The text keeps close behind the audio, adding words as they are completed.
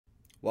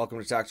Welcome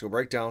to Tactical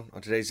Breakdown.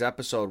 On today's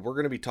episode, we're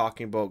going to be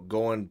talking about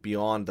going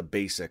beyond the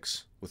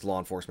basics with law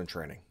enforcement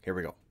training. Here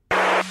we go.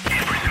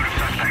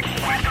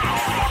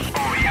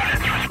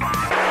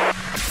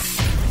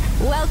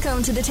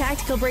 Welcome to the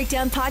Tactical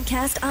Breakdown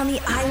podcast on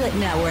the Islet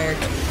Network.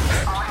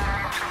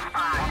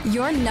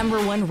 Your number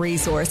one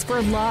resource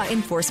for law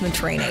enforcement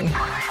training.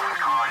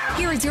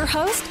 Here is your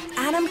host,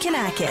 Adam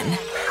Kanakin.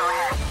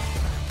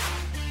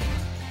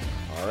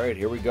 All right,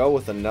 here we go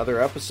with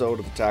another episode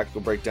of the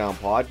Tactical Breakdown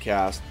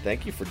podcast.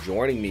 Thank you for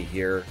joining me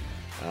here.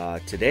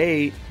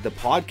 Today, the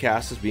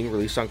podcast is being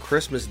released on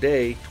Christmas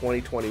Day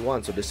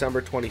 2021, so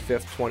December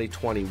 25th,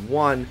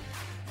 2021.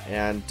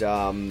 And,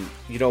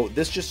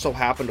 this just so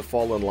happened to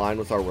fall in line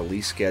with our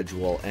release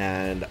schedule,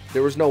 and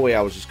there was no way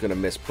I was just going to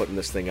miss putting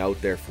this thing out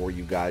there for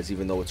you guys,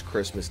 even though it's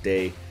Christmas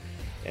Day.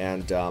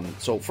 And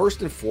so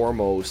first and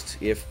foremost,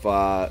 if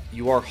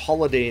you are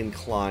holiday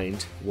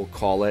inclined, we'll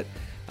call it,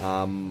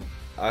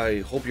 I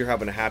hope you're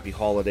having a happy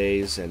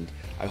holidays, and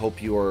I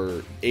hope you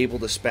are able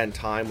to spend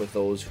time with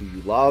those who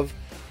you love.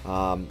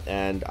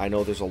 And I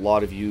know there's a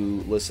lot of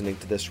you listening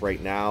to this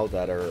right now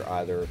that are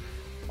either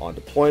on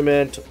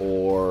deployment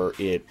or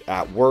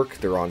at work,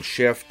 they're on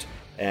shift,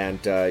 and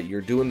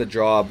you're doing the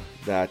job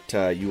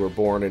that you were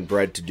born and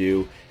bred to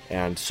do.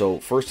 And so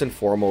first and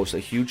foremost, a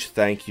huge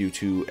thank you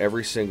to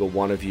every single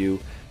one of you,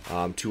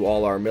 to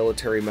all our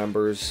military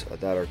members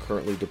that are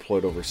currently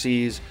deployed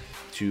overseas,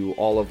 to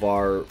all of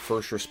our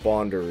first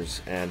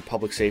responders and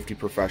public safety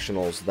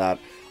professionals that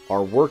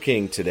are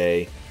working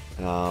today.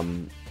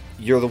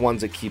 You're the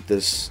ones that keep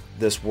this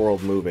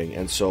world moving.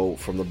 And so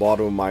from the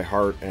bottom of my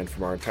heart and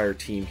from our entire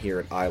team here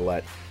at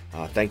Islet,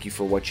 thank you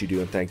for what you do,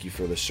 and thank you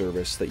for the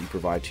service that you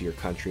provide to your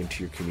country and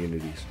to your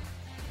communities.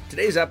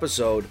 Today's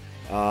episode,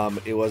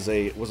 it was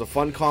a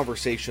fun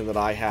conversation that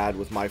I had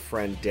with my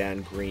friend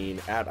Dan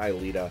Greene at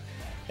ILETA.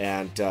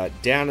 And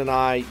Dan and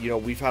I,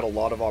 we've had a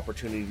lot of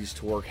opportunities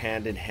to work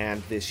hand in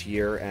hand this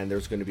year, and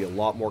there's going to be a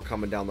lot more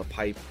coming down the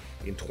pipe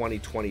in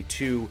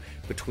 2022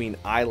 between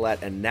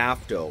ILET and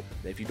NAFTO.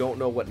 If you don't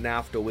know what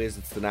NAFTO is,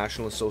 it's the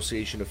National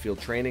Association of Field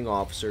Training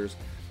Officers,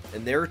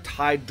 and they're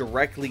tied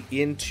directly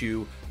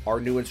into our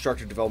new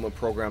instructor development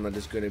program that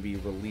is going to be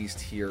released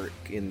here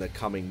in the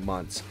coming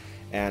months.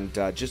 And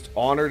just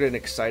honored and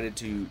excited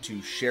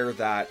to share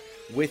that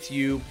with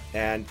you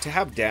and to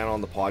have Dan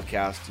on the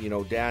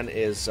podcast. Dan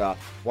is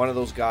one of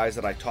those guys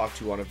that I talk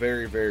to on a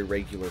very, very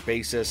regular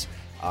basis.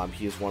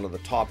 He is one of the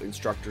top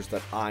instructors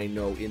that I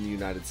know in the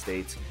United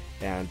States,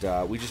 and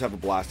we just have a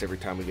blast every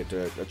time we get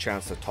a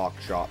chance to talk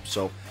shop.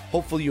 So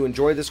hopefully you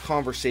enjoy this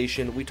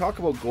conversation. We talk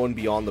about going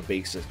beyond the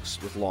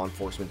basics with law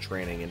enforcement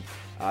training, and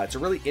it's a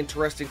really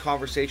interesting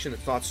conversation.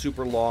 It's not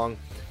super long.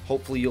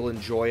 Hopefully you'll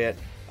enjoy it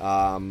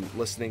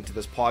listening to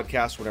this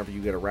podcast whenever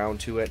you get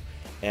around to it.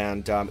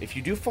 And if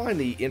you do find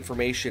the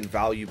information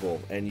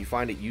valuable and you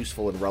find it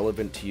useful and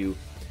relevant to you,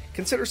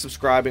 consider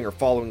subscribing or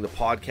following the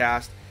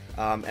podcast.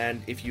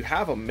 And if you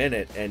have a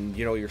minute and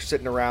you're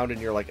sitting around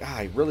and you're like,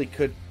 I really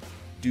could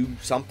do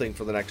something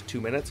for the next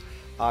 2 minutes,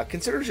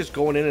 consider just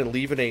going in and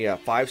leaving a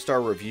 5-star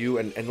review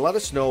and let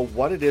us know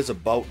what it is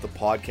about the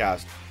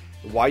podcast,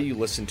 why you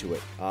listen to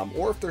it,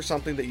 or if there's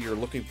something that you're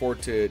looking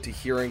forward to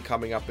hearing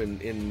coming up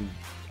in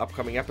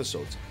upcoming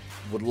episodes.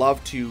 Would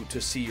love to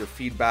see your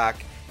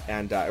feedback.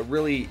 And it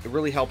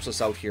really helps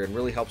us out here and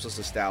really helps us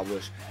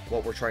establish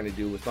what we're trying to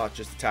do with not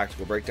just the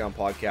Tactical Breakdown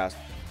podcast,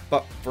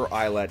 but for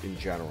ILET in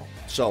general.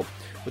 So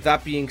with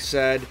that being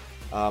said,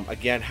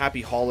 again,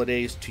 happy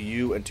holidays to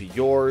you and to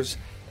yours,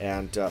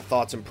 and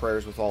thoughts and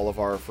prayers with all of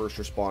our first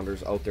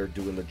responders out there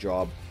doing the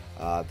job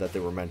that they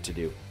were meant to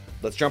do.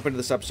 Let's jump into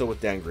this episode with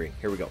Dan Greene.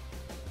 Here we go.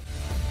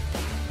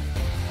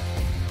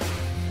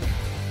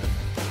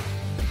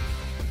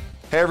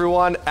 Hey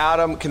everyone,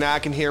 Adam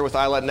Kanakin here with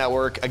Islet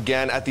Network,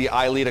 again at the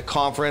ILETA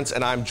conference,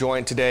 and I'm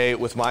joined today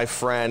with my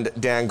friend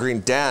Dan Greene.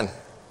 Dan,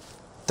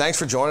 thanks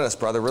for joining us,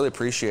 brother. Really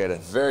appreciate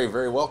it. Very,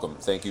 very welcome.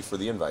 Thank you for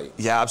the invite.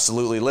 Yeah,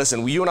 absolutely.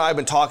 Listen, you and I have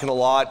been talking a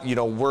lot.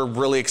 We're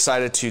really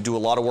excited to do a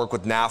lot of work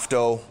with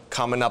NAFTO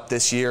coming up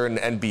this year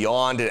and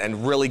beyond,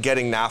 and really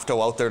getting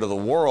NAFTO out there to the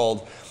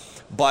world.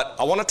 But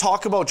I want to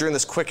talk about, during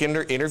this quick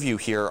interview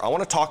here, I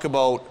want to talk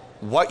about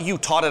what you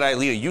taught at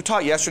ILETA. You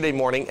taught yesterday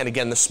morning and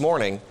again this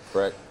morning.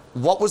 Correct.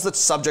 What was the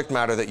subject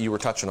matter that you were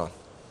touching on?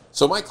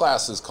 So my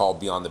class is called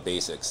Beyond the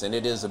Basics, and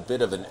it is a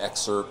bit of an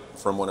excerpt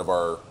from one of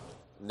our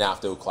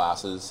NAFTO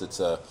classes. It's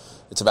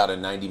about a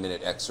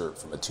 90-minute excerpt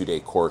from a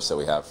 2-day course that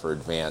we have for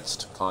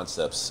advanced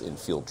concepts in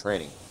field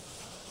training.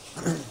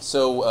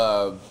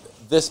 So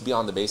this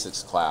Beyond the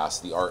Basics class,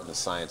 the art and the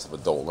science of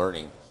adult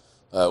learning,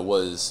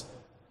 was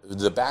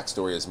the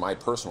backstory is my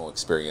personal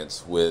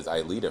experience with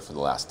ILETA for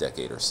the last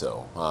decade or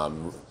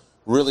so.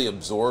 Really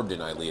absorbed in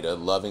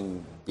ILETA,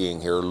 loving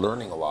being here,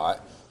 learning a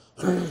lot,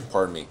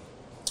 pardon me,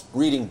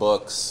 reading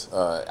books,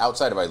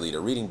 outside of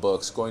ILETA, reading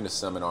books, going to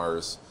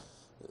seminars,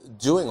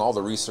 doing all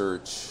the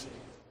research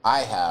I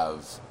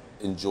have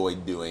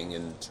enjoyed doing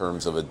in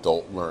terms of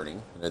adult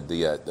learning,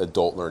 the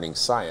adult learning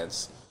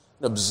science,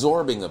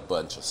 absorbing a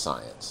bunch of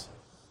science.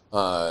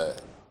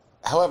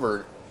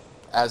 However,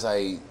 as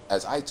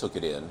I took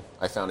it in,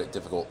 I found it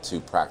difficult to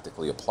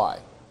practically apply.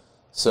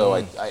 So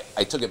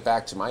I took it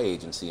back to my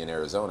agency in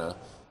Arizona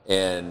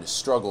and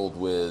struggled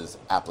with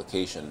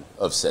application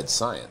of said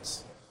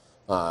science.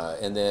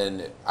 And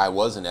then I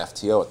was an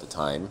FTO at the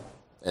time,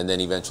 and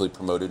then eventually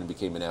promoted and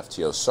became an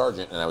FTO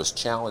sergeant. And I was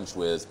challenged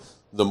with,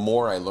 the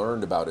more I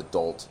learned about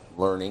adult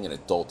learning and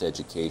adult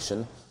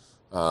education,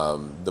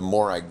 the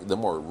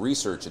more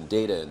research and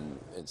data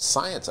and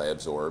science I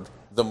absorbed,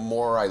 the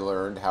more I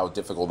learned how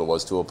difficult it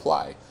was to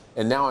apply.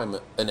 And now I'm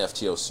an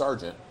FTO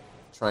sergeant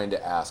trying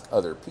to ask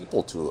other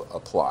people to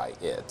apply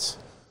it.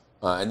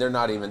 And they're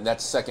not even,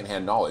 that's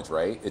secondhand knowledge,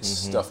 right? It's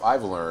stuff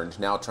I've learned,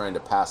 now trying to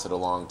pass it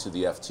along to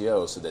the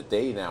FTO so that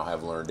they now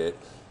have learned it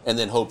and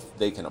then hope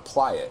they can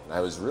apply it. And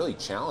I was really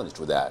challenged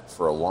with that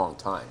for a long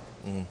time.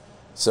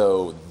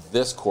 So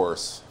this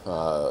course,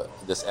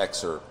 this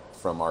excerpt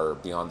from our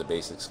Beyond the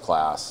Basics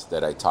class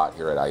that I taught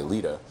here at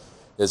ILETA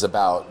is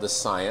about the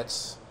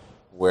science,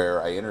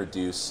 where I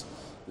introduce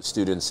the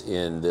students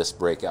in this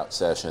breakout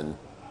session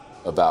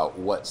about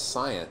what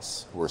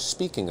science we're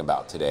speaking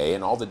about today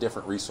and all the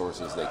different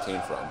resources they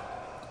came from.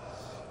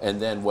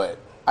 And then what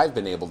I've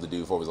been able to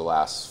do over the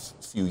last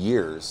few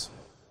years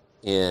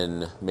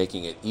in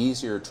making it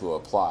easier to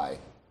apply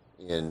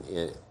in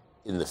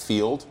the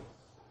field,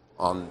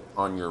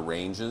 on your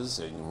ranges,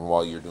 and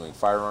while you're doing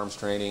firearms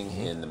training,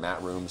 in the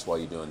mat rooms while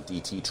you're doing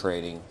DT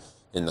training,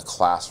 in the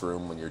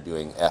classroom when you're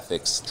doing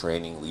ethics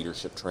training,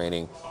 leadership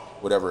training,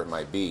 whatever it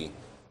might be.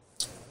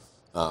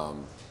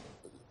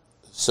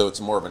 So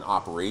it's more of an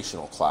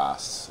operational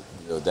class,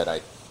 that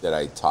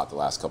I taught the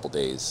last couple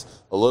days.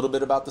 A little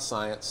bit about the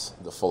science,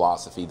 the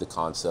philosophy, the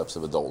concepts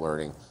of adult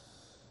learning,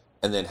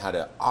 and then how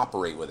to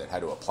operate with it, how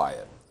to apply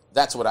it.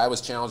 That's what I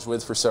was challenged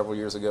with for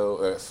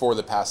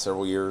the past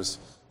several years.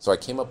 So I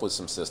came up with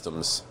some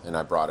systems, and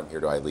I brought them here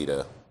to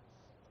ILETA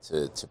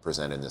to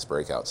present in this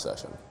breakout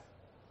session.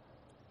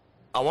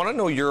 I want to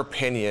know your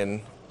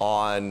opinion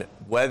on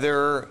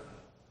whether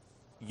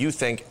you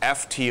think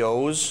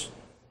FTOs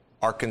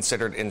are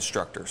considered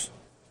instructors.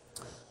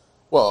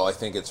 Well, I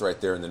think it's right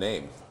there in the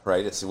name,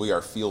 right? We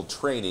are field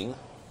training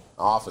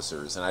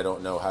officers, and I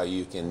don't know how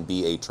you can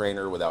be a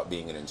trainer without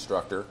being an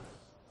instructor,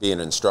 be an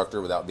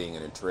instructor without being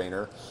a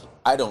trainer.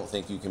 I don't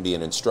think you can be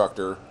an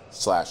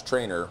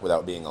instructor/trainer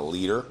without being a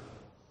leader.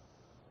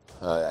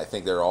 I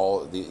think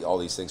all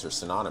these things are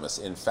synonymous.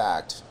 In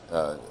fact,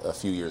 a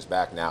few years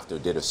back,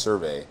 NAFTO did a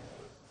survey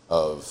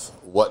of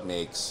what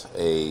makes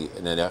an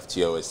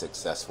FTO a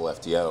successful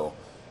FTO,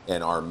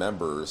 and our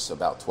members,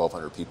 about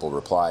 1,200 people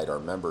replied. Our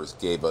members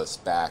gave us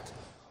back,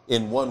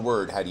 in one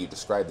word, how do you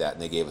describe that?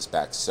 And they gave us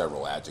back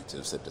several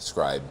adjectives that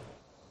describe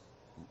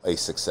a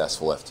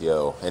successful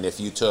FTO. And if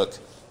you took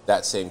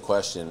that same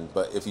question,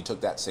 but if you took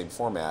that same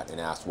format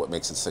and asked what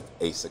makes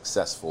a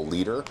successful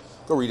leader,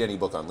 go read any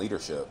book on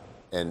leadership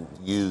and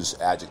use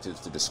adjectives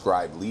to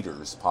describe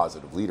leaders,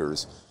 positive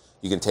leaders.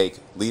 You can take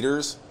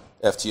leaders,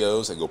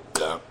 FTOs, and go,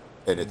 blah,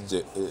 and it's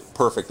a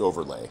perfect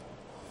overlay.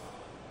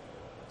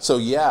 So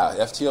yeah,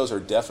 FTOs are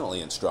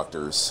definitely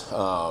instructors.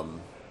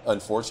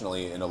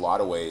 Unfortunately, in a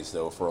lot of ways,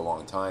 though, for a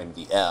long time,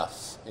 the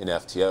F in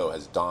FTO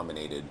has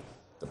dominated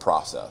the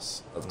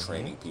process of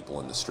training people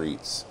in the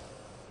streets.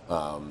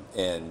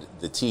 And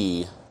the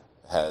T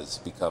has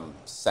become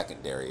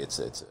secondary. It's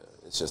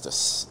just a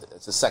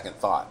second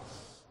thought.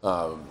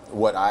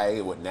 What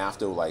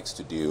NAFTO likes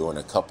to do, and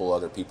a couple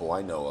other people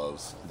I know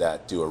of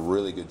that do a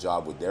really good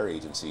job with their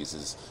agencies,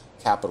 is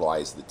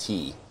capitalize the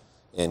T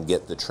and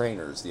get the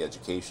trainers the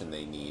education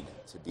they need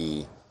to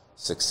be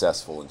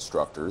successful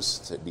instructors,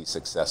 to be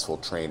successful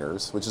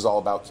trainers, which is all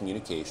about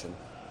communication,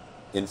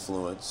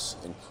 influence,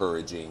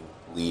 encouraging,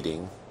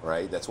 leading,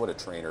 right? That's what a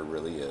trainer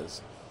really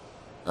is.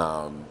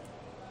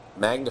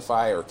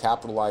 Magnify or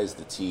capitalize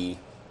the T,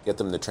 get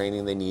them the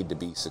training they need to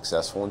be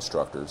successful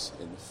instructors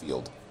in the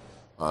field,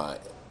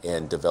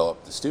 and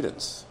develop the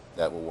students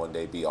that will one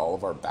day be all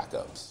of our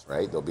backups,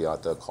 right? They'll be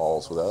at the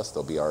calls with us.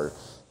 They'll be our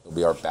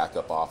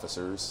backup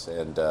officers.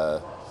 And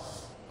to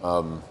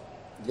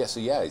answer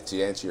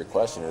your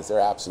question, they're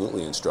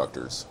absolutely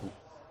instructors.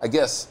 I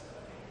guess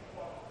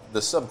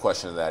the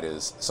sub-question of that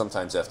is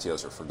sometimes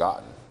FTOs are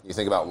forgotten. You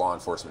think about law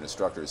enforcement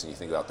instructors and you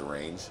think about the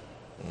range,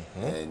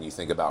 and you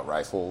think about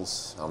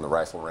rifles on the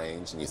rifle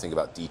range, and you think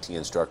about DT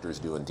instructors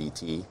doing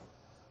DT.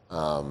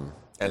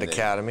 And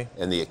academy.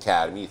 And the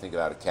academy. You think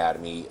about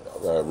academy,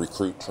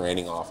 recruit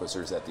training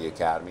officers at the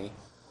academy.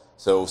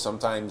 So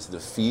sometimes the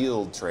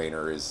field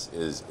trainer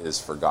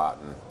is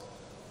forgotten.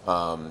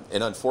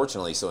 And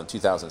unfortunately, so in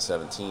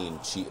 2017,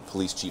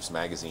 Police Chiefs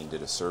Magazine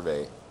did a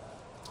survey,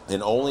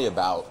 and only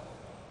about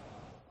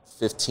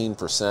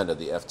 15% of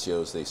the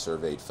FTOs they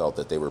surveyed felt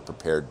that they were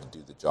prepared to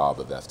do the job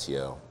of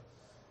FTO.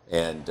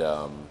 And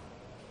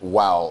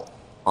while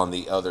on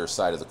the other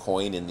side of the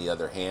coin, in the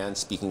other hand,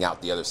 speaking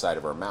out the other side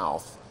of our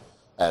mouth,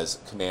 as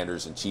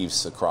commanders and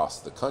chiefs across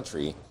the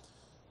country,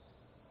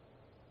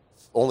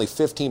 only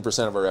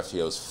 15% of our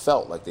FTOs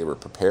felt like they were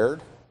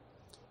prepared,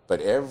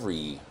 but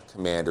every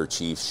commander,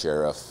 chief,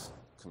 sheriff,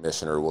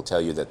 commissioner will tell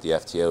you that the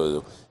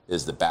FTO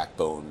is the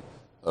backbone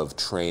of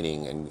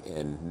training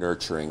and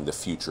nurturing the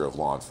future of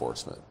law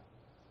enforcement.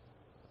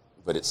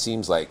 But it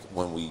seems like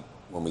when we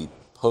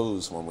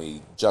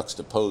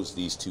juxtapose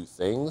these two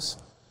things,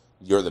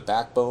 you're the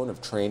backbone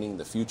of training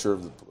the future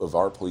of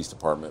our police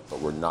department, but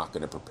we're not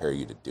going to prepare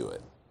you to do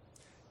it.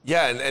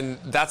 Yeah, and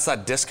that's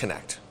that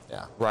disconnect.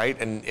 Yeah. Right?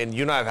 And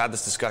you and I have had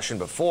this discussion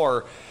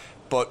before,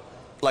 but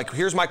like,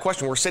 here's my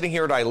question. We're sitting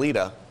here at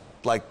ILETA,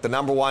 like the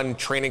number one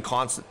training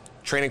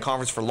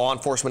conference for law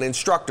enforcement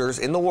instructors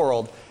in the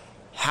world.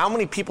 How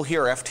many people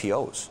here are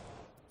FTOs?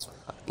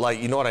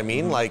 Like, you know what I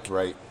mean? Like,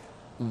 right.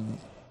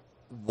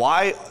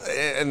 Why?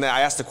 And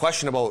I asked the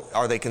question about,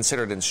 are they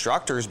considered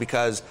instructors?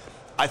 Because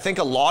I think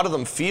a lot of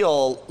them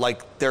feel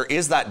like there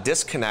is that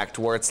disconnect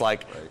where it's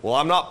like, right, well,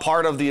 I'm not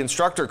part of the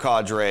instructor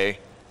cadre.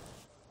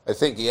 I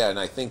think, yeah, and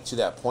I think to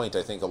that point,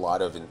 I think a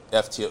lot of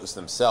FTOs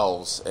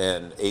themselves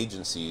and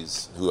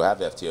agencies who have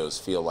FTOs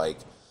feel like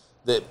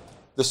that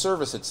the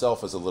service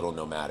itself is a little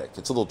nomadic.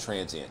 It's a little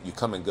transient. You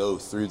come and go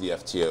through the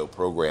FTO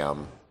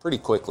program pretty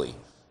quickly.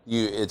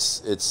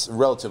 It's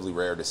relatively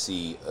rare to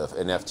see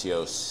an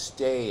FTO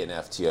stay an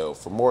FTO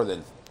for more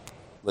than,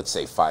 let's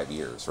say, 5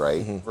 years,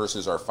 right? Mm-hmm.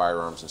 Versus our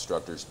firearms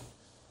instructors,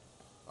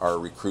 our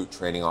recruit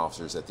training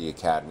officers at the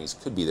academies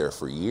could be there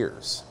for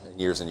years and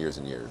years and years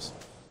and years.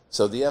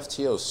 So the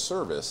FTO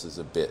service is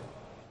a bit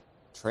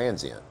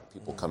transient.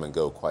 People come and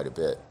go quite a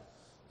bit.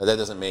 Now, that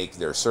doesn't make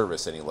their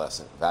service any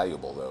less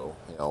valuable,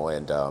 though,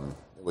 and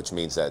which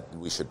means that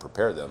we should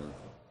prepare them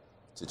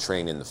to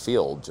train in the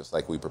field, just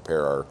like we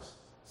prepare our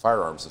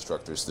firearms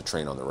instructors to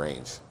train on the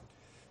range.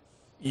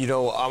 You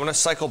know, I want to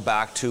cycle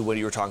back to what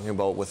you were talking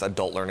about with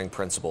adult learning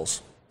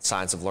principles,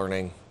 science of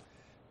learning.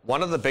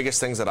 One of the biggest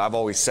things that I've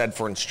always said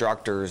for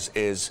instructors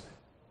is,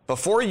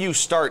 before you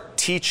start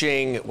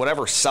teaching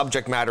whatever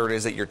subject matter it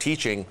is that you're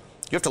teaching,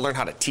 you have to learn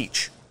how to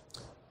teach.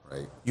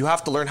 Right. You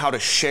have to learn how to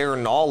share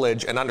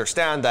knowledge and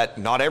understand that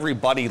not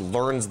everybody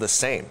learns the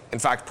same. In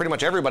fact, pretty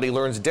much everybody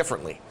learns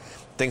differently.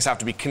 Things have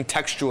to be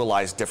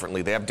contextualized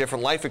differently. They have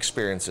different life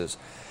experiences.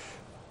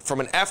 From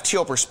an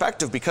FTO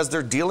perspective, because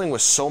they're dealing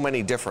with so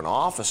many different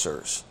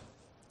officers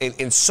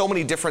in so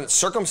many different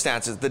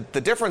circumstances, the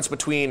difference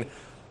between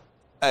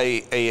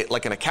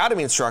like an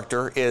academy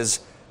instructor is,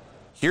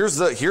 here's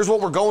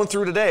what we're going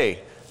through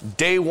today.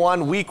 Day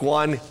 1, week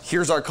 1,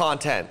 here's our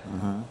content.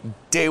 Mm-hmm.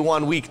 Day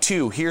 1, week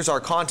 2, here's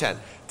our content.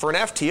 For an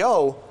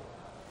FTO,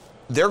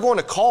 they're going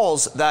to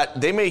calls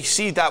that they may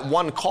see that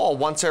one call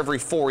once every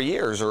 4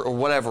 years or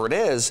whatever it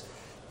is.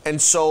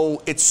 And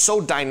so it's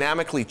so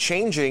dynamically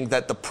changing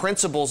that the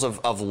principles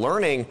of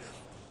learning,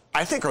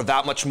 I think, are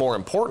that much more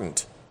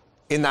important.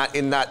 In that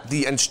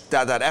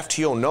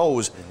FTO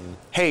knows, mm-hmm,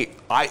 hey,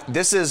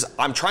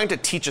 I'm trying to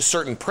teach a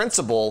certain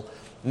principle.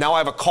 Now I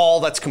have a call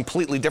that's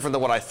completely different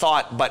than what I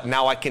thought, but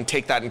now I can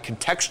take that and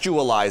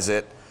contextualize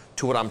it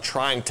to what I'm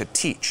trying to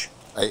teach.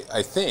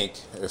 I think,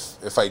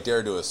 if I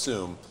dare to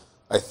assume,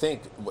 I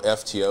think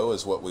FTO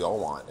is what we all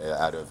want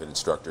out of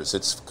instructors.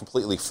 It's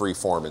completely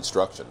free-form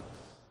instruction.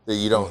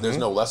 You don't. Mm-hmm. There's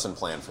no lesson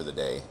plan for the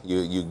day.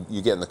 You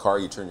get in the car,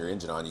 you turn your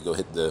engine on, you go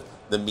hit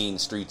the mean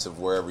streets of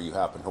wherever you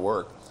happen to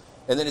work,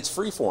 and then it's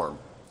free-form.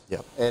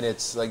 Yep. And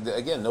it's like,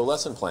 again, no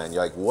lesson plan.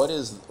 You're like, what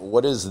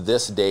is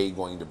this day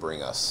going to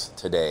bring us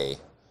today?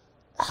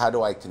 How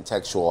do I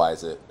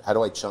contextualize it? How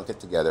do I chunk it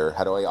together?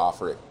 How do I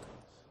offer it?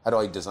 How do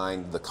I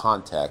design the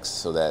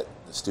context so that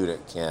the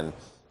student can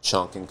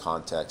chunk in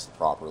context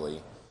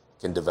properly,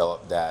 can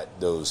develop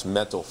those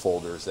mental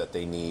folders that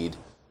they need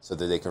so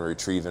that they can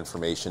retrieve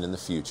information in the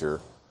future?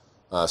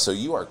 So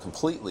you are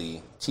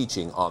completely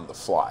teaching on the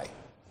fly.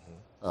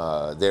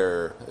 Mm-hmm.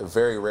 There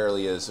very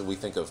rarely is, we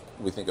think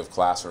of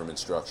classroom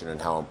instruction and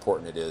how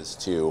important it is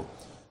to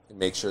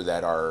make sure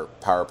that our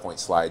PowerPoint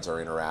slides are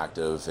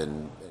interactive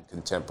and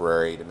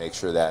contemporary, to make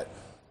sure that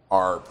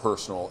our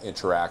personal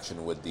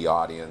interaction with the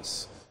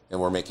audience, and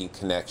we're making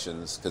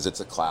connections, because it's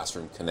a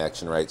classroom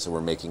connection, right? So we're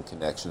making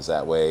connections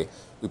that way.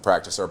 We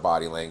practice our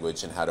body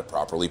language and how to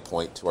properly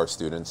point to our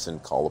students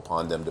and call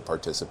upon them to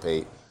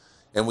participate.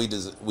 And we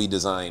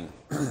design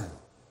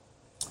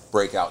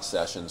breakout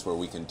sessions where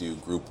we can do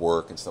group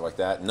work and stuff like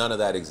that. None of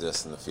that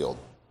exists in the field.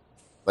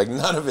 Like,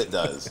 none of it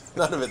does.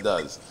 None of it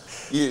does.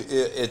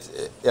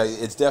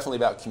 It's definitely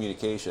about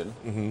communication,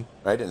 mm-hmm,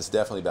 right? And it's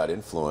definitely about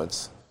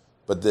influence.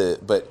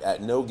 But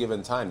at no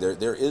given time,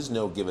 there is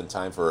no given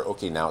time for,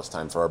 okay, now it's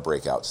time for our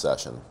breakout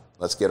session.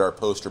 Let's get our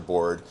poster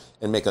board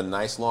and make a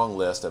nice long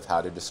list of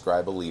how to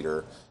describe a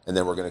leader, and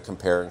then we're going to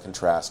compare and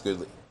contrast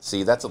good.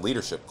 See, that's a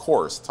leadership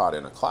course taught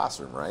in a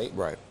classroom, right?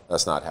 Right.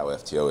 That's not how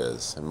FTO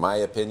is. In my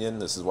opinion,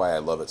 this is why I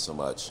love it so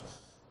much.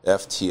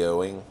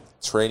 FTOing,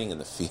 training in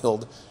the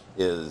field,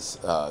 is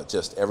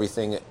just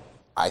everything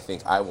I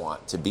think I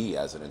want to be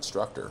as an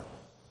instructor.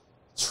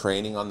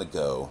 Training on the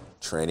go,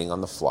 training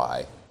on the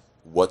fly.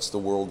 What's the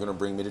world going to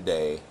bring me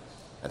today,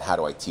 and how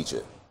do I teach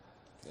it?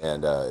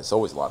 And it's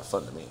always a lot of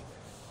fun to me.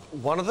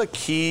 One of the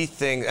key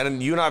things,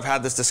 and you and I have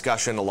had this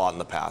discussion a lot in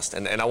the past,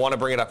 and I want to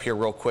bring it up here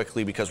real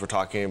quickly because we're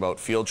talking about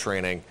field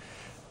training.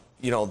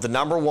 You know, the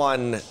number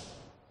one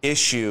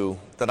issue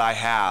that I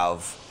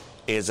have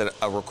is a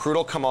recruit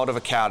will come out of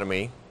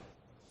academy,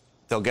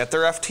 they'll get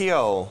their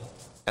FTO,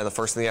 and the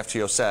first thing the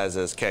FTO says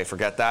is, okay,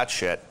 forget that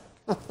shit.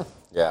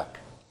 Yeah.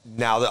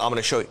 Now that I'm going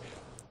to show you.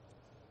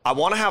 I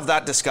want to have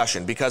that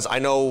discussion because I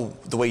know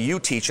the way you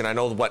teach, and I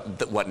know what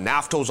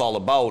NAFTO's all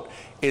about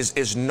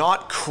is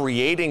not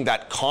creating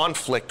that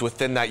conflict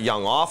within that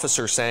young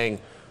officer saying,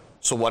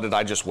 so what, did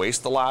I just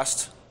waste the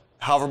last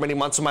however many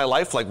months of my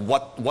life? Like,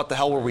 what the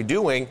hell were we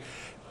doing?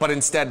 But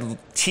instead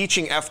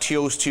teaching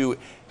FTOs to,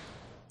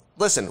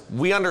 listen,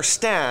 we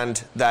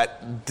understand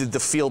that the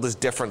field is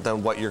different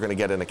than what you're going to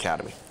get in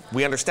academy.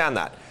 We understand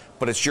that.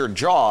 But it's your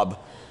job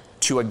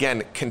to,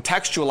 again,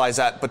 contextualize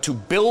that, but to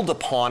build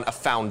upon a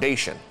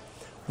foundation.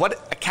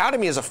 What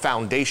academy is a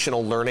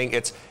foundational learning.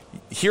 It's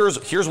here's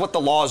what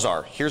the laws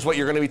are. Here's what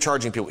you're going to be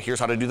charging people. Here's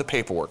how to do the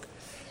paperwork.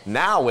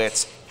 Now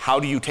it's how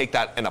do you take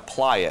that and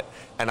apply it?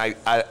 And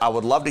I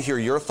would love to hear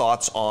your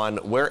thoughts on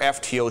where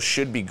FTOs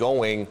should be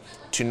going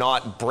to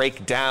not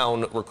break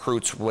down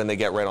recruits when they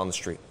get right on the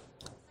street.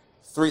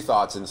 3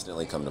 thoughts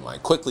instantly come to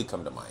mind, quickly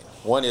come to mind.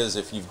 One is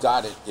if you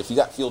got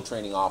field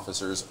training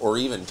officers, or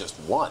even just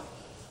one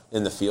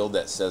in the field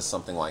that says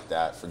something like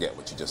that, forget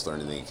what you just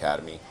learned in the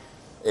academy.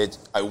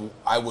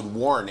 I would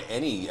warn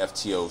any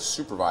FTO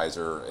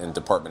supervisor and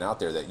department out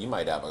there that you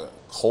might have a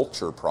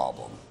culture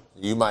problem.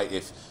 You might,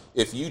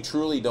 if you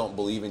truly don't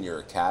believe in your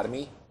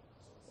academy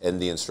and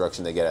the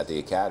instruction they get at the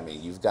academy,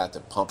 you've got to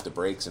pump the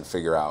brakes and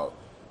figure out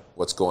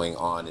what's going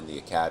on in the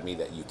academy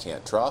that you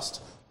can't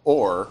trust,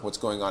 or what's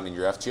going on in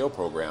your FTO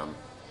program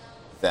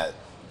that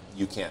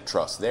you can't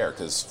trust there,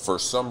 because for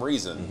some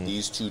reason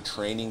these two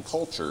training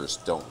cultures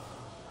don't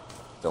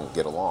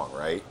get along,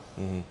 right?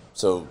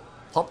 So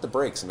pump the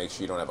brakes and make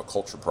sure you don't have a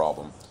culture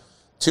problem.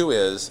 2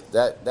 is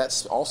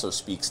that also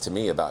speaks to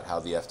me about how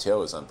the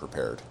FTO is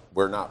unprepared.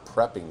 We're not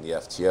prepping the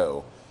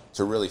FTO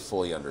to really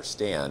fully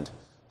understand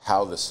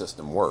how the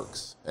system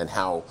works and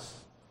how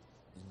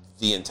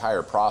the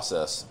entire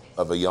process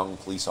of a young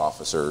police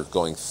officer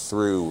going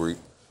through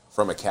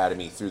from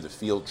academy through the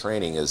field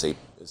training is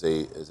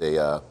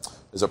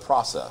a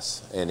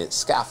process, and it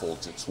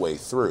scaffolds its way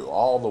through,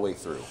 all the way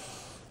through.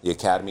 The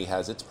academy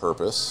has its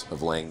purpose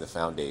of laying the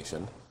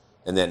foundation,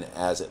 and then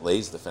as it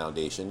lays the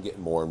foundation, get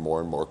more and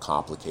more and more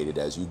complicated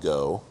as you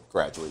go,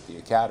 graduate the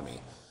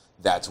academy.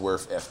 That's where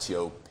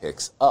FTO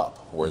picks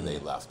up where they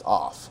left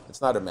off.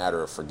 It's not a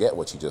matter of forget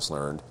what you just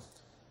learned.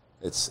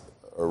 It's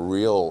a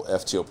real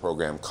FTO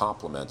program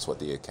complements what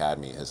the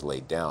academy has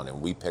laid down,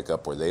 and we pick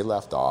up where they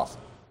left off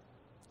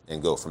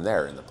and go from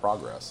there in the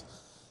progress.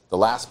 The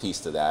last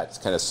piece to that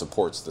kind of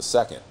supports the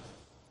second.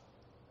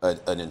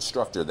 An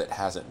instructor that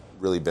hasn't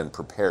really been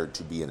prepared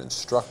to be an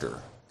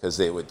instructor, because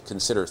they would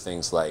consider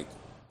things like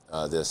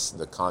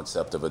the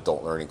concept of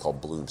adult learning called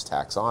Bloom's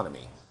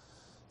taxonomy.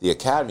 The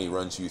academy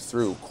runs you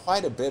through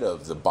quite a bit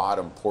of the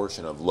bottom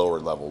portion of lower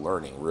level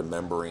learning,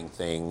 remembering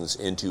things,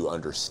 into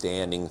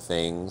understanding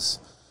things,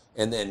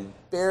 and then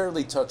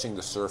barely touching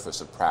the surface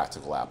of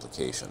practical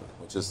application,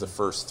 which is the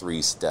first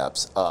 3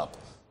 steps up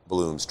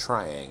Bloom's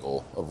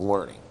triangle of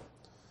learning.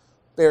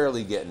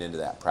 Barely getting into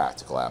that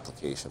practical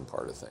application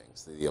part of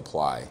things, the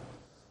apply.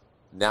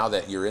 Now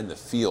that you're in the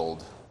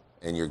field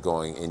and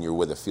you're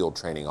with a field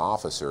training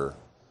officer,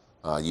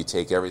 you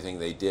take everything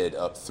they did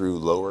up through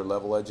lower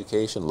level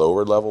education,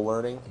 lower level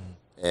learning,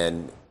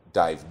 and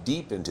dive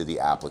deep into the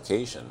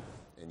application,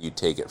 and you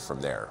take it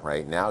from there,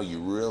 right? Now you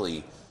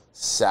really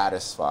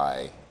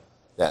satisfy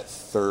that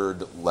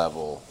 3rd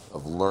level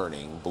of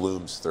learning,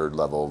 Bloom's 3rd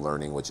level of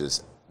learning, which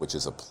is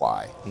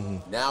apply.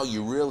 Now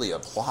you really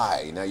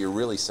apply. Now you're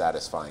really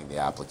satisfying the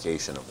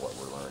application of what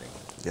we're learning.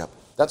 Yep.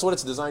 That's what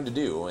it's designed to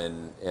do.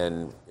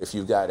 And if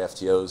you've got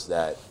FTOs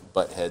that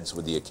butt heads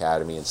with the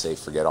academy and say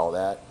forget all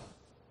that,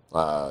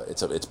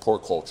 it's poor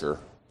culture,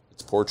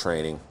 it's poor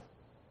training,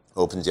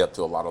 opens you up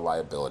to a lot of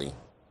liability,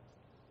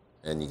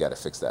 and you got to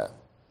fix that.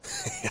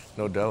 Yeah,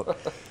 no doubt.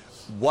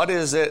 What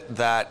is it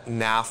that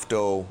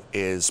NAFTO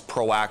is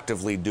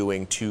proactively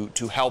doing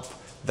to help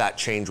that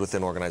change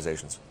within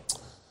organizations?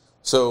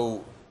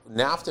 So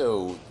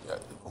NAFTO,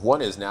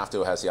 one is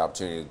NAFTO has the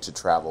opportunity to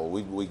travel.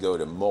 We go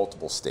to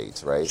multiple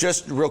states, right?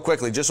 Just real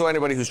quickly, just so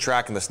anybody who's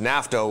tracking this,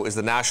 NAFTO is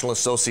the National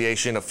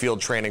Association of Field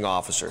Training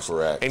Officers.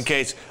 Correct. In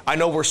case, I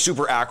know we're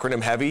super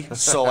acronym heavy,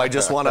 so I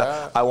just want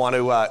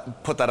to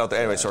put that out there.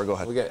 Anyway, sorry, go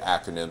ahead. We get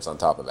acronyms on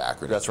top of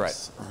acronyms. That's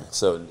right.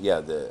 So yeah,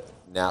 the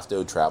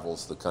NAFTO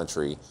travels the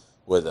country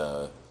with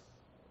an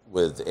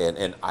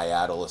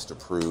IADList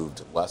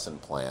approved lesson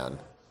plan,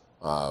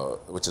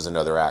 which is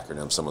another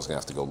acronym someone's going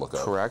to have to go look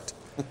up. Correct.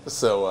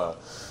 So,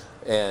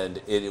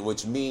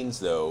 which means,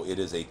 though, it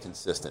is a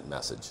consistent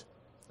message,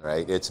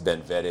 right? It's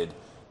been vetted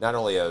not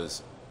only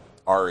as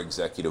our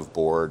executive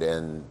board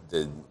and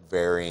the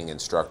varying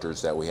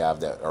instructors that we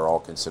have that are all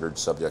considered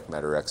subject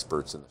matter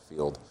experts in the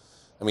field.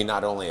 I mean,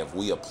 not only have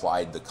we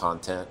applied the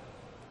content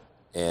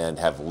and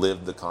have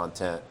lived the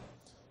content,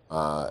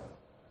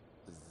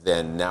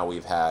 then now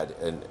we've had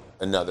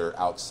another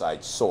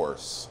outside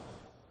source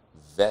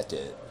vet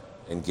it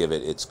and give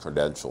it its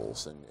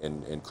credentials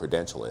and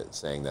credential it,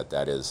 saying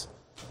that is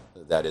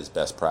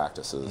best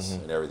practices,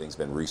 and everything's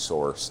been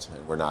resourced,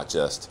 and we're not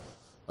just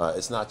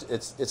It's not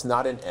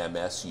an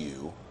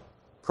MSU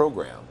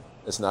program.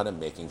 It's not a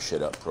making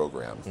shit up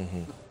program.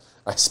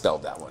 I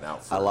spelled that one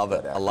out. I love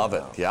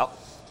it. Yep.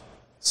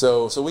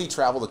 So we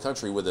travel the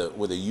country with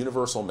a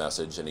universal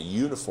message and a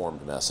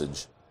uniformed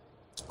message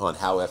on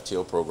how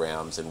FTO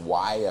programs and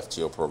why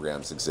FTO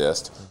programs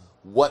exist,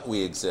 what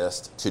we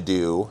exist to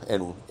do,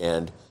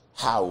 and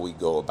how we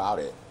go about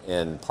it.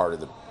 And part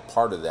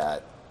of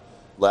that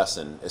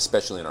lesson,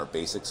 especially in our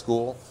basic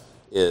school,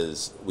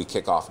 is we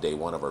kick off day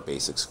one of our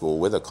basic school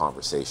with a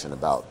conversation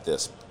about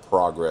this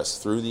progress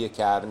through the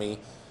academy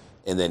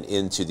and then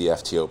into the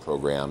FTO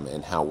program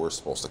and how we're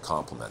supposed to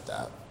complement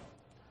that.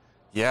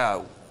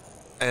 Yeah,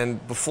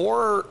 and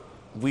before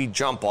we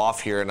jump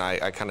off here and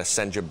I kind of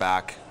send you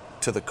back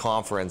to the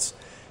conference,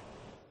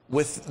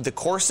 with the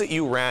course that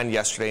you ran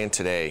yesterday and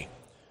today,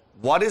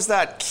 what is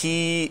that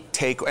key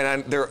take?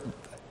 And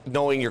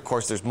knowing your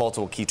course, there's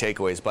multiple key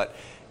takeaways, but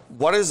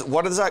what is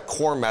that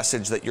core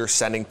message that you're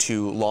sending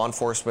to law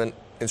enforcement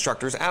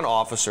instructors and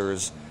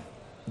officers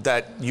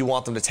that you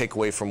want them to take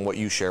away from what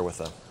you share with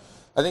them?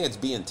 I think it's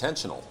be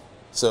intentional.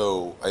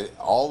 So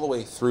all the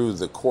way through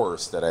the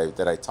course that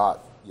I taught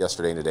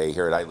yesterday and today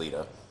here at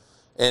ILETA,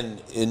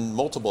 and in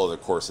multiple other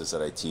courses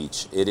that I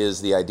teach, it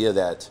is the idea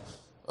that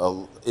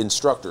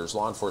instructors,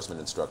 law enforcement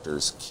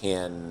instructors,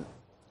 can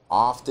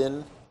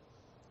often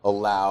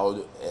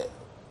allow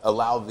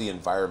the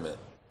environment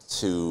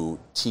to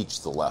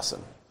teach the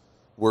lesson.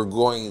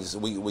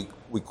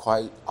 We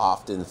quite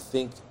often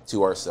think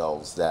to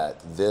ourselves that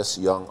this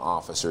young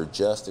officer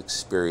just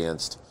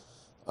experienced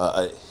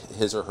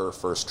his or her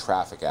first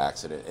traffic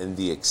accident, and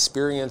the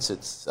experience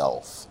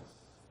itself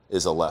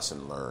is a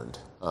lesson learned,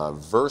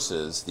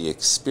 versus the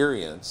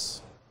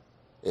experience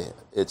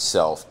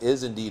itself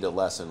is indeed a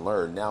lesson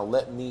learned. Now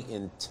let me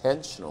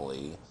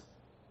intentionally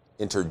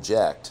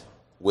interject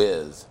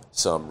with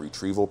some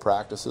retrieval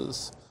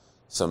practices,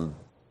 some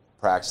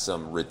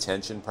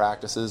retention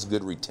practices,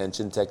 good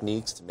retention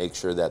techniques to make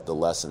sure that the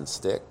lesson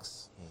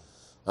sticks.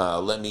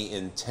 Let me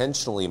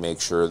intentionally make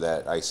sure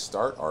that I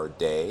start our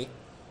day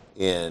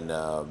in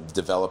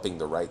developing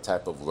the right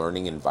type of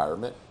learning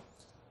environment.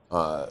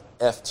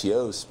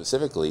 FTOs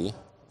specifically,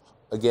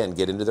 again,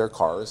 get into their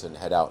cars and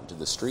head out into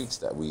the streets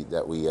that we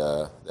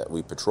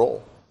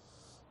patrol,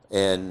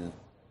 and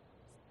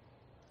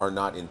are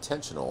not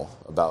intentional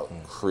about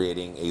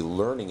creating a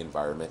learning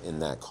environment in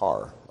that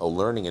car, a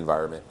learning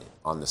environment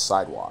on the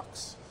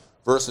sidewalks.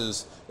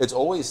 Versus, it's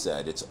always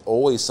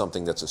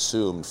something that's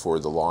assumed for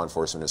the law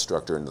enforcement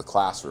instructor in the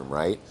classroom,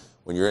 right?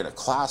 When you're in a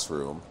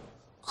classroom,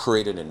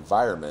 create an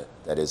environment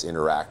that is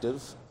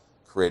interactive,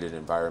 create an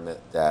environment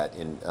that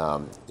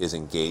is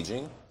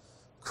engaging,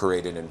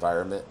 create an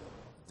environment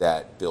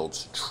that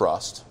builds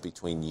trust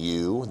between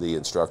you, the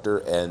instructor,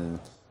 and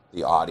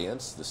the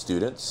audience, the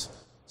students,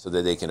 so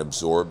that they can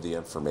absorb the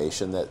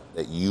information that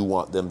you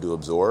want them to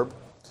absorb.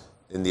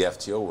 In the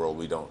FTO world,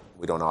 we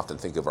don't often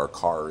think of our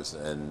cars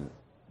and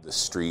the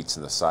streets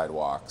and the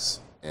sidewalks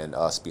and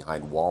us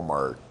behind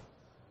Walmart.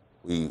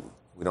 We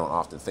don't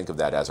often think of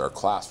that as our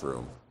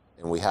classroom,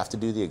 and we have to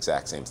do the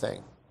exact same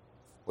thing.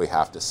 We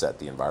have to set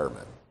the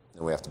environment,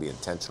 and we have to be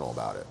intentional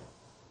about it.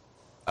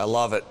 I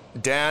love it.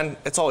 Dan,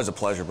 it's always a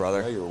pleasure,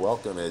 brother. Yeah, you're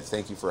welcome, and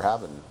thank you for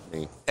having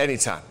me.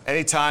 Anytime.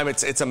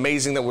 It's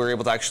amazing that we're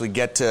able to actually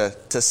get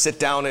to sit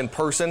down in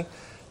person.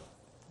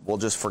 We'll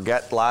just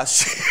forget forget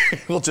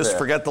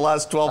the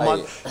last 12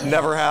 months.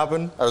 Never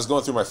happened. I was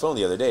going through my phone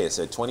the other day. It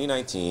said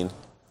 2019,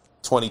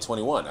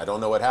 2021. I don't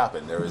know what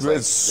happened.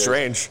 It's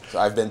strange.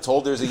 I've been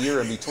told there's a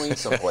year in between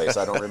someplace.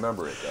 I don't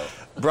remember it,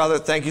 though. Brother,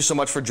 thank you so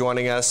much for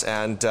joining us,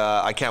 and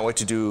I can't wait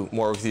to do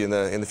more with you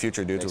in the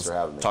future, dude. Thanks for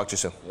having me. Talk to you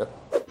soon. Yep.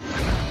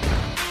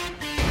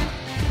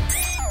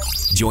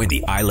 Join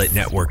the iLet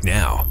Network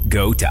now.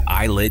 Go to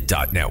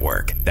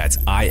ilet.network. That's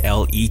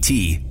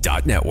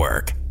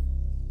ILET.network.